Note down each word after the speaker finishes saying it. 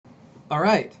All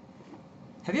right.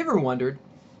 Have you ever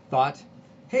thought,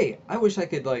 hey, I wish I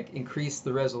could like increase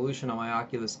the resolution on my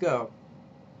Oculus Go.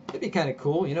 It'd be kind of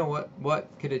cool. You know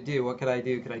what could it do? What could I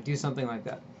do? Could I do something like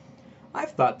that?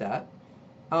 I've thought that.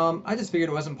 I just figured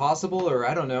it wasn't possible, or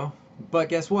I don't know. But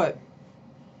guess what?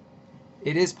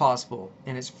 It is possible,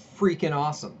 and it's freaking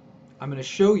awesome. I'm going to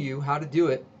show you how to do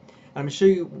it. I'm going to show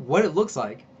you what it looks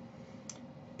like.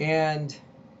 And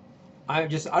I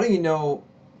don't even know.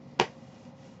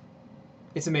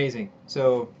 It's amazing.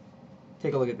 So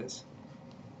take a look at this.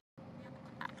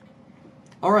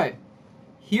 All right,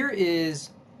 here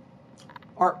is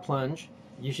Art Plunge.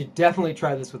 You should definitely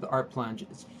try this with Art Plunge.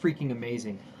 It's freaking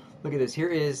amazing. Look at this.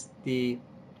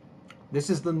 This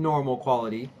is the normal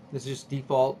quality. This is just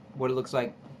default, what it looks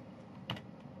like.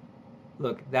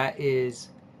 Look, that is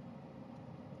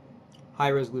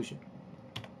high resolution.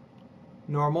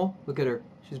 Normal, look at her.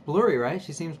 She's blurry, right?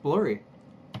 She seems blurry.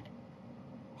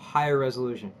 Higher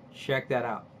resolution. Check that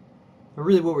out. But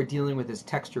really what we're dealing with is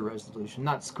texture resolution,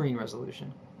 not screen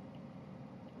resolution.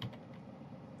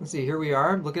 Let's see, here we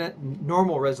are looking at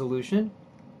normal resolution.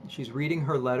 She's reading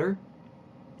her letter.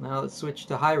 Now let's switch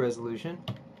to high resolution.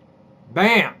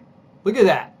 Bam! Look at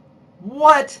that.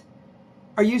 What?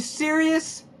 Are you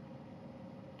serious?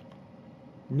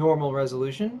 Normal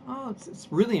resolution. Oh, it's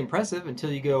really impressive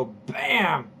until you go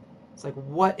bam! It's like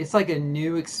what? It's like a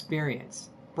new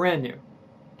experience. Brand new.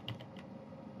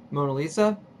 Mona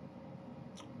Lisa.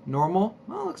 Normal.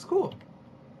 Oh, looks cool.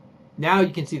 Now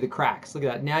you can see the cracks. Look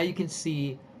at that. Now you can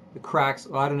see the cracks.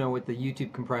 Well, I don't know with the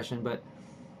YouTube compression, but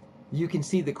you can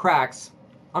see the cracks.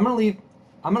 I'm gonna leave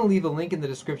a link in the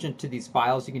description to these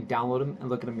files. You can download them and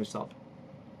look at them yourself.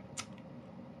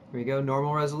 Here we go.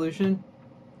 Normal resolution.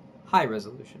 High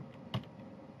resolution. Here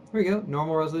we go.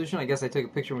 Normal resolution. I guess I took a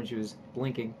picture when she was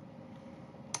blinking.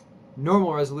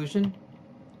 Normal resolution.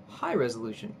 High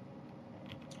resolution.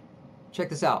 Check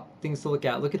this out. Things to look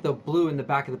at. Look at the blue in the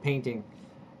back of the painting.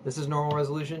 This is normal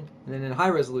resolution. And then in high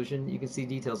resolution, you can see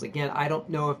details. Again, I don't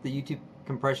know if the YouTube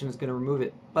compression is going to remove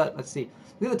it, but let's see.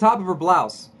 Look at the top of her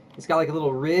blouse. It's got like a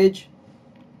little ridge.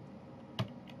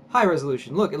 High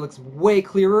resolution. Look, it looks way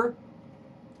clearer.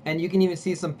 And you can even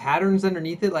see some patterns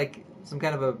underneath it, like some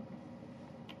kind of a,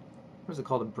 what is it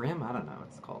called? A brim? I don't know what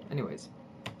it's called. Anyways.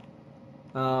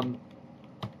 All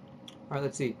right,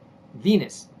 let's see.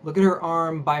 Venus. Look at her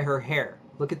arm by her hair.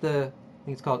 Look at the, I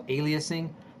think it's called aliasing,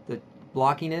 the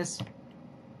blockiness.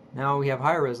 Now we have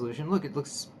higher resolution. Look, it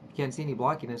looks, you can't see any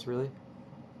blockiness really.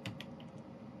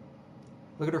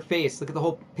 Look at her face. Look at the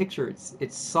whole picture.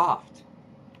 It's soft.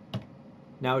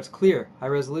 Now it's clear. High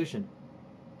resolution.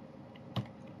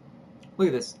 Look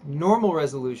at this. Normal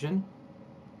resolution.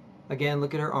 Again,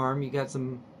 look at her arm. You got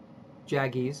some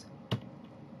jaggies.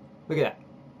 Look at that.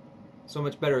 So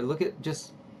much better. Look at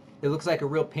just, it looks like a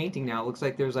real painting now. It looks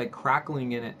like there's like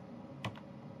crackling in it.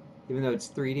 Even though it's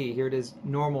 3D. Here it is.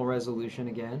 Normal resolution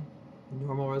again.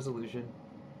 Normal resolution.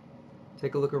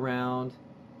 Take a look around.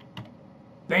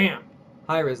 Bam!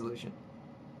 High resolution.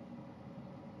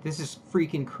 This is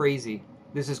freaking crazy.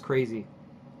 This is crazy.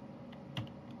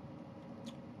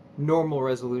 Normal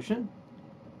resolution.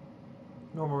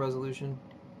 Normal resolution.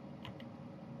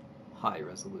 High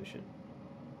resolution.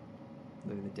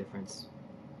 Look at the difference.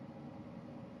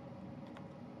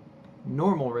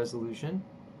 Normal resolution.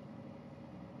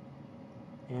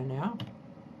 And now,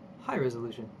 high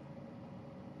resolution.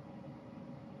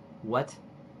 What?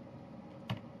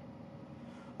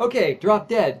 Okay, drop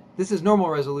dead. This is normal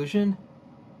resolution.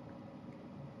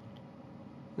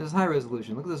 This is high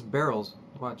resolution. Look at those barrels.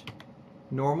 Watch.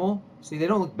 Normal. See, they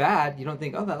don't look bad. You don't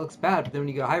think, oh, that looks bad. But then when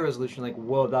you go high resolution, like,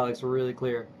 whoa, that looks really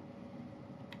clear.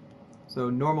 So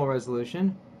normal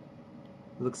resolution.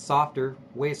 It looks softer,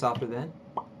 way softer than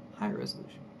high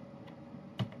resolution.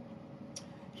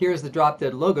 Here's the drop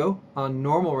dead logo on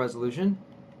normal resolution.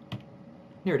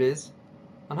 Here it is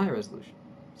on high resolution.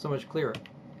 So much clearer.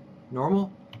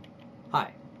 Normal,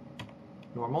 high.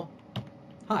 Normal,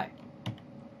 high.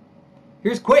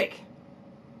 Here's Quake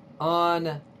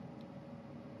on,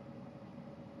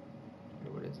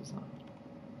 what is this on?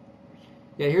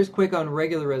 Yeah, here's Quake on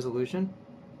regular resolution.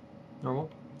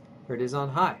 Normal. Here it is on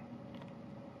high.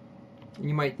 And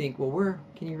you might think, well, where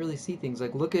can you really see things?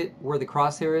 Like, look at where the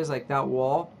crosshair is, like that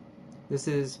wall. This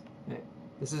is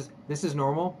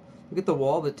normal. Look at the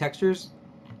wall, the textures.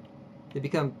 They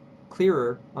become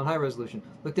clearer on high resolution.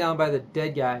 Look down by the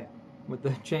dead guy with the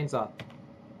chainsaw.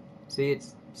 See,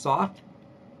 it's soft.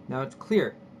 Now it's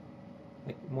clear,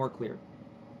 like more clear.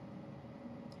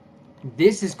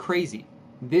 This is crazy.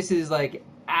 This is like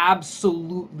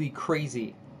absolutely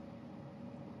crazy.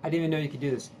 I didn't even know you could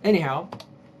do this. Anyhow,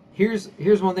 here's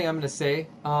one thing I'm going to say.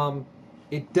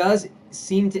 It does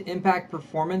seem to impact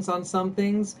performance on some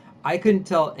things. I couldn't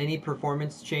tell any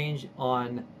performance change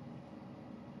on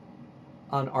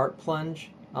Art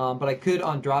Plunge, but I could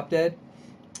on Drop Dead.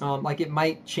 Like it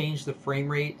might change the frame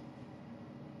rate,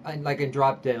 like in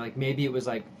Drop Dead, like maybe it was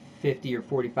like 50 or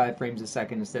 45 frames a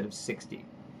second instead of 60.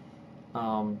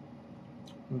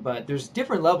 But there's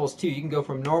different levels too. You can go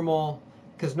from normal,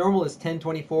 because normal is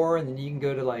 1024, and then you can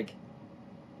go to like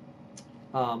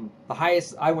the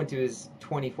highest I went to is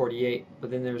 2048, but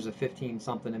then there's a 15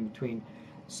 something in between.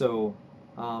 So,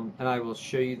 and I will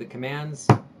show you the commands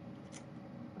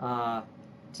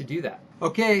to do that.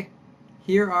 Okay,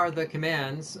 here are the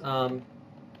commands. Hang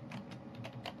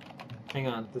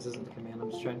on, this isn't the command. I'm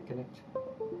just trying to connect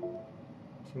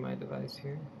to my device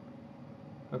here.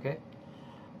 Okay.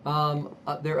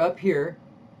 They're up here.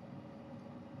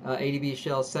 ADB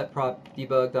shell setprop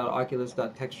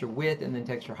debug.oculus.textureWidth and then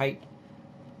textureHeight.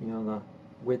 You know, the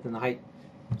width and the height.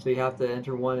 So you have to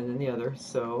enter one and then the other.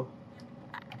 So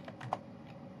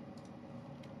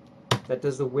that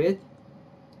does the width.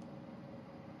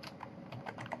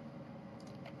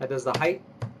 That does the height.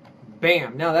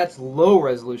 Bam! Now that's low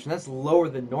resolution. That's lower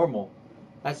than normal.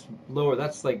 That's lower.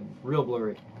 That's like real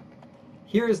blurry.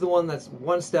 Here is the one that's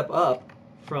one step up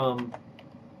from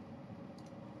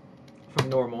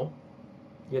normal.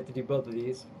 You have to do both of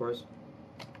these, of course.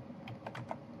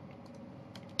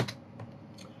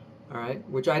 All right,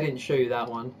 which I didn't show you that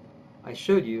one. I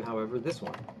showed you, however, this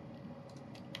one.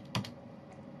 In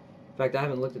fact, I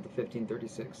haven't looked at the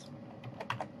 1536.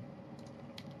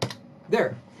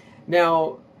 There.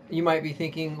 Now, you might be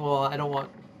thinking, well, I don't want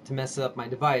to mess up my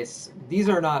device. These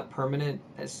are not permanent.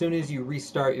 As soon as you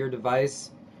restart your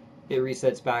device, it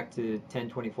resets back to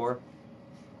 1024.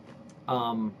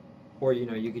 Or, you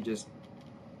know, you could just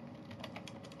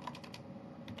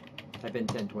type in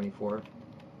 1024.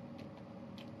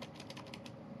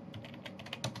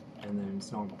 And then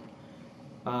it's normal.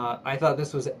 I thought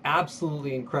this was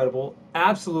absolutely incredible,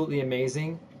 absolutely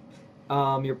amazing.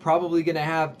 You're probably going to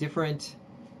have different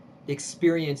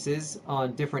experiences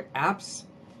on different apps.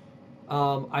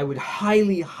 I would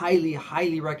highly, highly,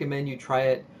 highly recommend you try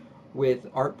it with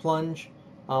Art Plunge.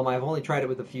 I've only tried it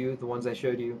with a few, the ones I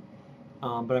showed you.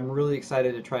 But I'm really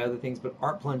excited to try other things. But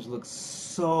Art Plunge looks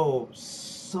so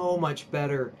much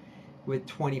better with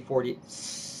 2040.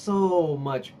 So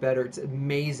much better. It's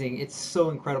amazing. It's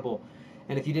so incredible.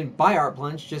 And if you didn't buy Art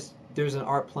Plunge, just there's an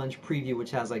Art Plunge preview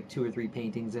which has like 2 or 3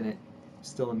 paintings in it.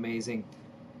 Still amazing.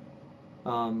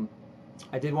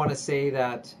 I did want to say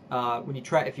that when you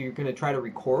try, if you're going to try to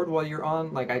record while you're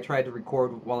on, like I tried to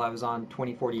record while I was on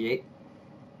 2048,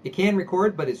 it can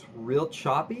record, but it's real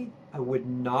choppy. I would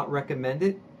not recommend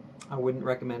it. I wouldn't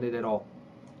recommend it at all.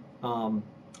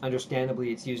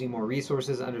 Understandably, it's using more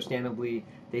resources. Understandably,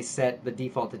 they set the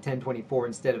default to 1024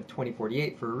 instead of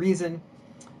 2048 for a reason.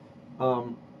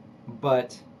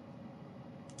 But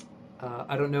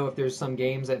I don't know if there's some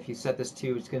games that if you set this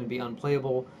to, it's going to be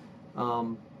unplayable.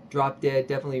 Drop Dead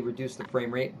definitely reduced the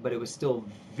frame rate, but it was still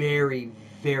very,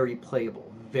 very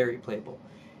playable. Very playable.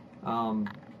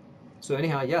 So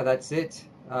anyhow, yeah, that's it.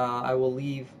 I will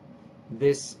leave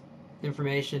this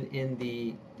information in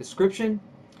the description,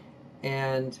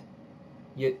 and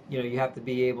you know you have to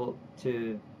be able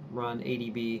to run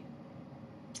ADB,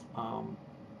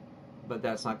 but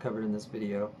that's not covered in this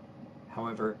video.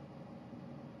 However,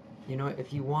 you know,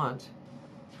 if you want,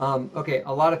 okay,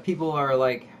 a lot of people are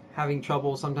like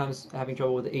sometimes having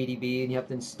trouble with ADB, and you have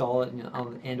to install it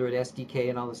on the Android SDK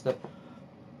and all this stuff.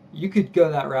 You could go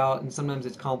that route, and sometimes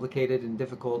it's complicated and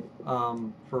difficult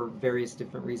for various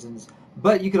different reasons.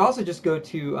 But you could also just go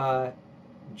to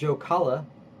Jocala,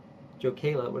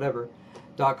 whatever,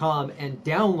 .com and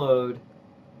download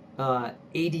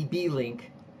ADB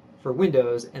link for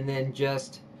Windows, and then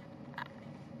just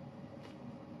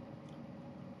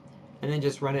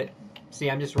run it. See,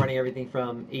 I'm just running everything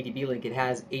from ADB link. It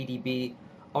has ADB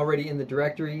already in the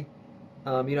directory.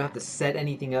 You don't have to set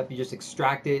anything up. You just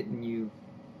extract it, and you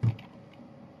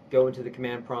go into the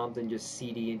command prompt and just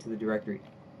cd into the directory.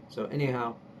 So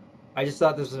anyhow, I just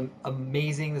thought this was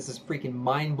amazing. This is freaking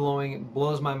mind-blowing. It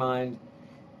blows my mind,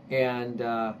 and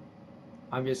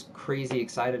I'm just crazy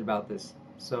excited about this.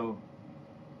 So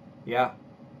yeah,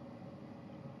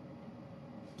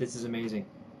 this is amazing.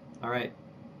 All right,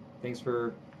 thanks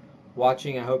for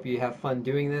watching. I hope you have fun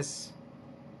doing this.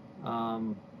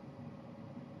 I'm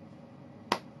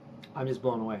just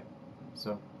blown away.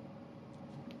 So